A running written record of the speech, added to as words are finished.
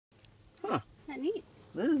that neat?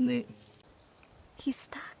 That is neat. He's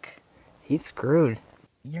stuck. He's screwed.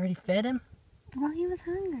 You already fed him? Well, he was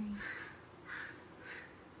hungry.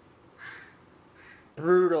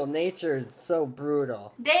 Brutal. Nature is so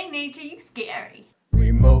brutal. Dang, nature, you scary.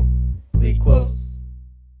 Remotely close.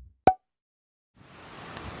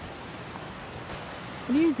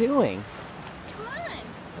 What are you doing? Come on.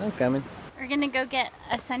 I'm coming. We're gonna go get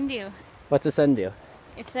a sundew. What's a sundew?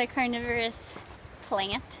 It's a carnivorous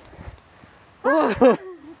plant. Whoa. Hi,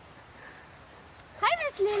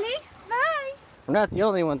 Miss Lily. Bye. We're not the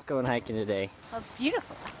only ones going hiking today. Well, it's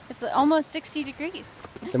beautiful. It's almost 60 degrees.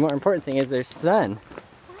 The more important thing is there's sun.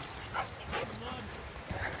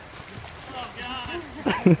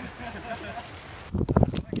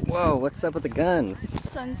 Whoa, what's up with the guns?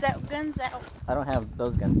 Sun's out, guns out. I don't have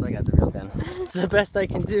those guns, so I got the real gun. It's the best I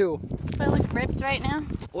can do. Do I look ripped right now?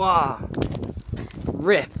 Wow.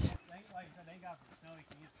 Ripped.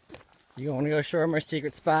 You want to go show them our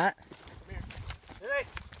secret spot?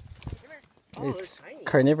 It's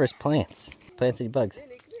carnivorous plants. Plants eat bugs.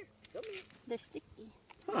 They're sticky.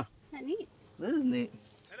 Huh. Not neat. That is neat.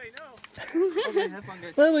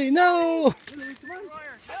 Lily, no!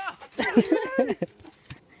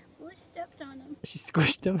 We stepped on them. She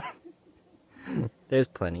squished him. There's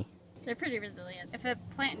plenty. They're pretty resilient. If a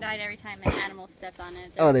plant died every time an animal stepped on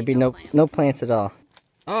it, Oh, there'd be no plants. plants at all.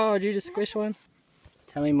 Oh, did you just squish one?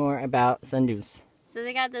 Tell me more about sundews. So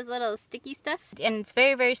they got this little sticky stuff, and it's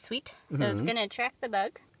very, very sweet. So it's gonna attract the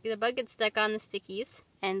bug. The bug gets stuck on the stickies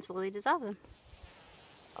and slowly dissolve them.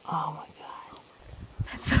 Oh my god.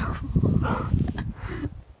 That's so cool.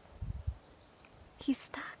 He's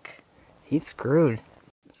stuck. He's screwed.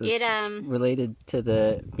 So It it's related to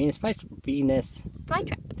the Venus Flytrap.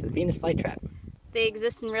 flytrap. They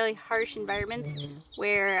exist in really harsh environments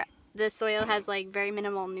where the soil has like very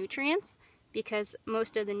minimal nutrients, because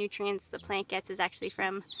most of the nutrients the plant gets is actually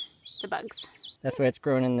from the bugs. That's why it's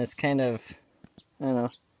grown in this kind of, I don't know,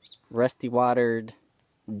 rusty watered,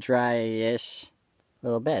 dry-ish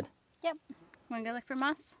little bed. Yep. Wanna go look for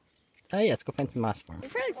moss? Oh yeah, let's go find some moss for him. We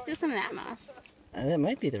probably steal some of that moss. That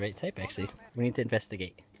might be the right type actually. We need to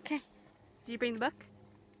investigate. Okay. Did you bring the book?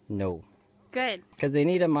 No. Good. Because they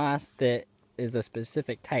need a moss that is a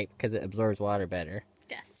specific type because it absorbs water better.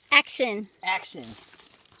 Yes. Action. Action.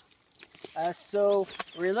 So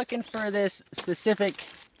we're looking for this specific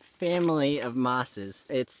family of mosses.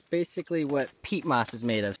 It's basically what peat moss is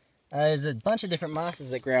made of. There's a bunch of different mosses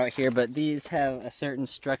that grow out here, but these have a certain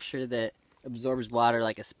structure that absorbs water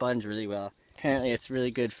like a sponge really well. Apparently it's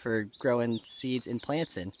really good for growing seeds and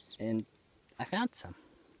plants in, and I found some.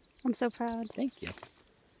 I'm so proud. Thank you.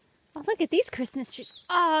 Oh, look at these Christmas trees.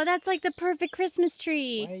 Oh, that's like the perfect Christmas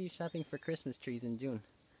tree. Why are you shopping for Christmas trees in June?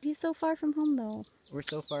 He's so far from home though. We're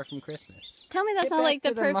so far from Christmas. Tell me that's Get not back like the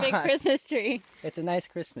to the perfect moss. Christmas tree. It's a nice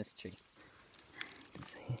Christmas tree.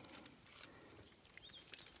 Let's see.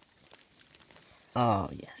 Oh,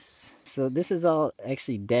 yes. So this is all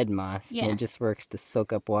actually dead moss, Yeah. and it just works to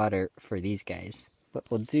soak up water for these guys. What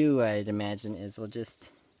we'll do, I'd imagine, is we'll just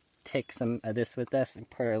take some of this with us and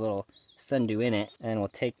put our little sundew in it, and we'll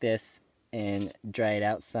take this and dry it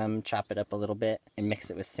out some, chop it up a little bit, and mix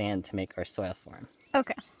it with sand to make our soil form.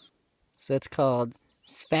 Okay. So it's called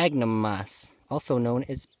sphagnum moss, also known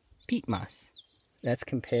as peat moss. That's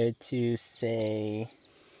compared to, say,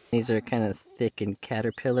 these are kind of thick and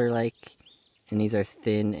caterpillar-like, and these are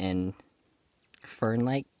thin and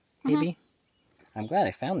fern-like, maybe. I'm glad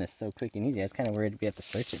I found this so quick and easy. I was kind of worried we have to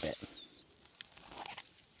search a bit.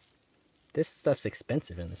 This stuff's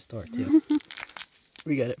expensive in the store, too.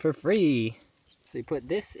 We got it for free. So you put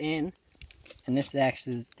this in, and this acts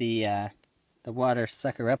as the water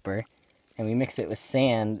sucker-upper, and we mix it with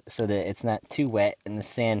sand so that it's not too wet, and the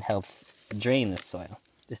sand helps drain the soil.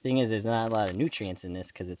 The thing is, there's not a lot of nutrients in this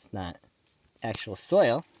because it's not actual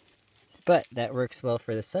soil, but that works well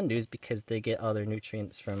for the sundews because they get all their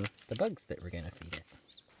nutrients from the bugs that we're going to feed it.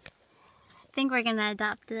 I think we're gonna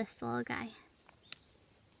adopt this little guy.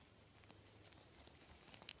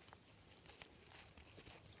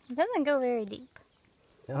 It doesn't go very deep.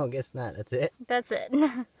 No, I guess not. That's it? That's it.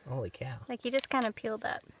 Holy cow. Like he just kind of peeled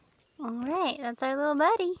up. Alright, that's our little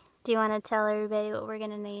buddy. Do you want to tell everybody what we're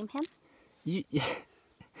gonna name him?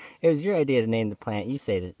 It was your idea to name the plant. You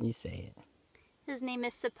say it. You say it. His name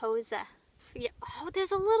is Supposa. Yeah. Oh,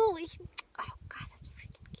 there's a little... Oh god, that's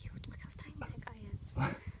freaking cute. Look how tiny that guy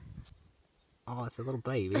is. Oh, it's a little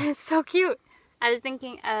baby. It's so cute. I was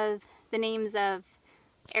thinking of the names of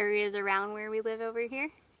areas around where we live over here,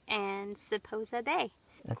 and Supposa Bay.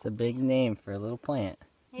 That's a big name for a little plant.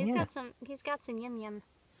 He's got some yum yum.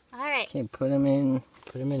 All right. Okay, put him in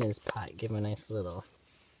his pot. Give him a nice little.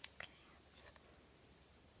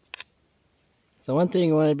 So one thing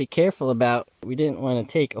we want to be careful about, we didn't want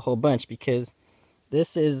to take a whole bunch because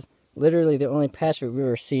this is literally the only patch we've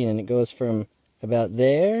ever seen, and it goes from about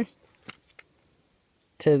there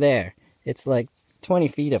to there. It's like 20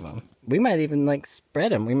 feet of them. We might even like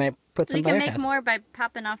spread them. We might put some by our house. We can make more by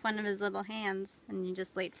popping off one of his little hands, and you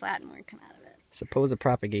just lay it flat and more come out of it. Suppose a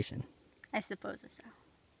propagation. I suppose so.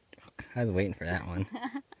 I was waiting for that one.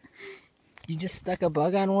 You just stuck a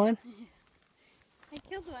bug on one? I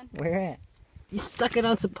killed one. Where at? You stuck it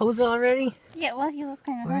on Supposa already? Yeah, well, he looked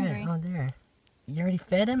kind of Where hungry. at? Oh, there. You already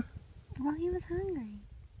fed him? Well, he was hungry.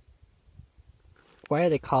 Why are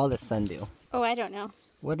they called a sundew? Oh, I don't know.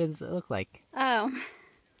 What does it look like? Oh.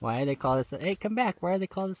 Why are they called a Hey, come back. Why are they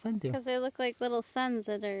called a sundew? Because they look like little suns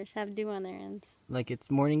that have dew on their ends. Like it's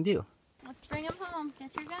morning dew. Let's bring them home.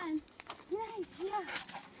 Get your gun. Nice, yeah.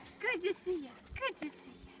 Good to see you. Good to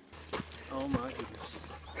see you. Oh my goodness.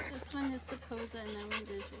 This one is Supposa and that one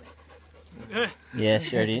is Wick. Yeah,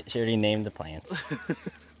 she already named the plants.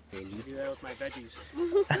 Hey, you do that with my veggies.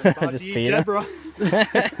 Just feed him? Deborah.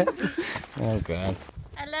 Oh, God.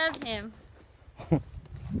 I love him.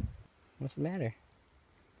 What's the matter?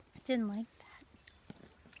 I didn't like that.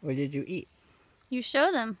 What did you eat? You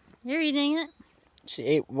showed him. You're eating it. She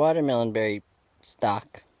ate watermelon berry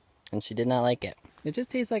stock, and she did not like it. It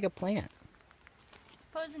just tastes like a plant.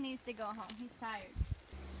 Supposa needs to go home. He's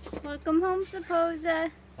tired. Welcome home, Supposa.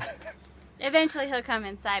 Eventually he'll come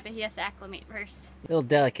inside, but he has to acclimate first. A little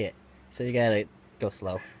delicate, so you gotta go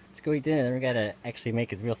slow. Let's go eat dinner, then we gotta actually make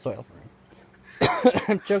his real soil for him.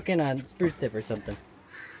 I'm choking on spruce tip or something.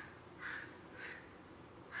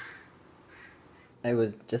 I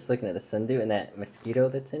was just looking at the sundew, and that mosquito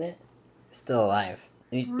that's in it is still alive.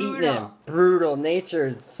 And he's eating him. Brutal. Nature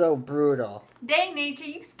is so brutal. Dang, nature,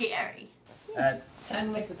 you scary. Time to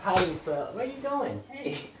mix the potting soil. Where are you going?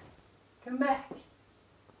 Hey, come back.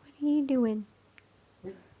 What are you doing?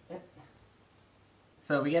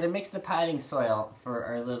 So we gotta mix the potting soil for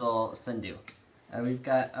our little sundew. We've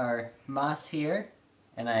got our moss here,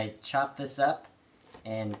 and I chopped this up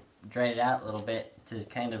and dried it out a little bit to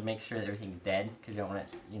kind of make sure that everything's dead, because you don't want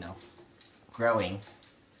it, you know, growing.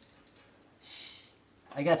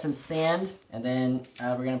 I got some sand, and then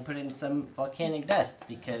we're gonna put in some volcanic dust,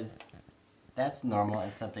 because that's normal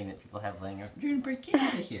and something that people have laying around. You're gonna break kids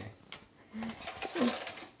out of here.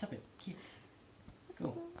 Stop it, kids.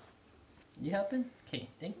 Go. You helping? Okay,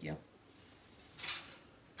 thank you.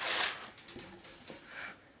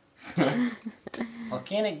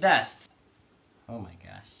 Volcanic dust. Oh my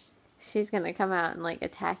gosh. She's gonna come out and like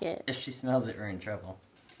attack it. If she smells it, we're in trouble.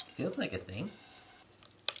 Feels like a thing.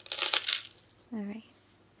 Alright.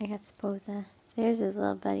 I got Supposa. There's his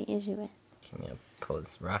little buddy Isuit. I'm gonna pull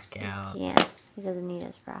this rock out. Yeah, he doesn't need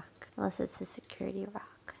his rock. Unless it's his security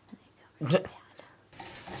rock. Then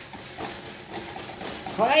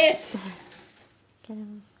Quiet! Get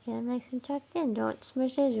him nice and tucked in. Don't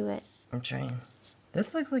smush Isuit. I'm trying.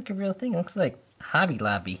 This looks like a real thing. It looks like Hobby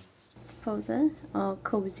Lobby. Supposa, all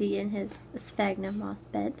cozy in his sphagnum moss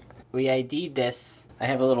bed. We ID'd this. I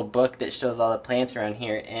have a little book that shows all the plants around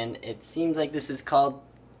here, and it seems like this is called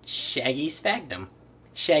Shaggy Sphagnum.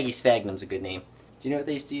 Shaggy Sphagnum's a good name. Do you know what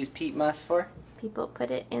they used to use peat moss for? People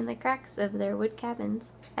put it in the cracks of their wood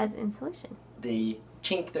cabins as insulation. They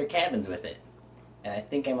chink their cabins with it. And I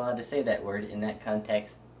think I'm allowed to say that word in that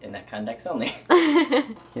context only.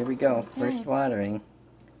 Here we go. First watering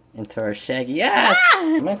into our shaggy. Yes! Ah!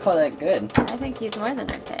 I'm gonna call that good. I think he's more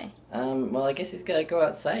than okay. Well, I guess he's gotta go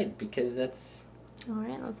outside because that's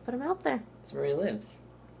Alright, let's put him out there. That's where he lives.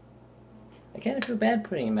 I kind of feel bad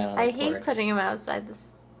putting him out on the porch. I hate putting him outside. This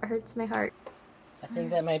hurts my heart. I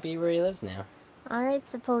think that might be where he lives now. Alright,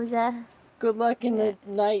 Supposa. Good luck in the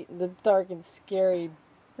night, the dark and scary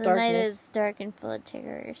The darkness. night is dark and full of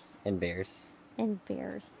chiggers. And bears. And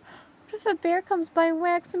bears. What if a bear comes by and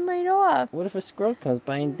whacks him right off? What if a squirrel comes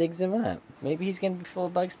by and digs him up? Maybe he's gonna be full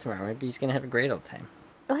of bugs tomorrow. Maybe he's gonna have a great old time.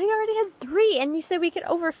 Well, he already has 3, and you said we could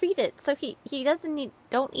overfeed it, so he doesn't need.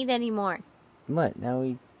 Don't eat any more. What? Now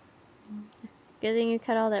we... Good thing you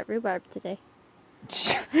cut all that rhubarb today.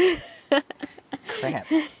 Crap.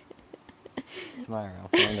 Tomorrow.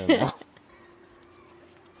 I don't know.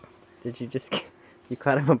 Did you just... You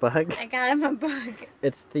caught him a bug? I got him a bug.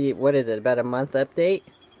 It's the... What is it? About a month update?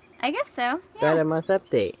 I guess so. Yeah. About a month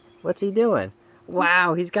update. What's he doing?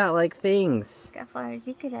 Wow, he's got like things. Got flowers.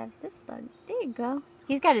 You could have this bug. There you go.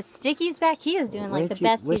 He's got his stickies back. He is doing like the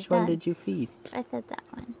best he's done. Which one did you feed? I fed that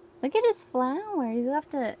one. Look at his flowers. You'll have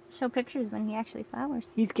to show pictures when he actually flowers.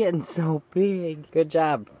 He's getting so big. Good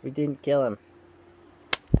job. We didn't kill him.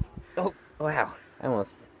 Oh, wow. I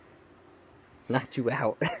almost knocked you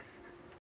out.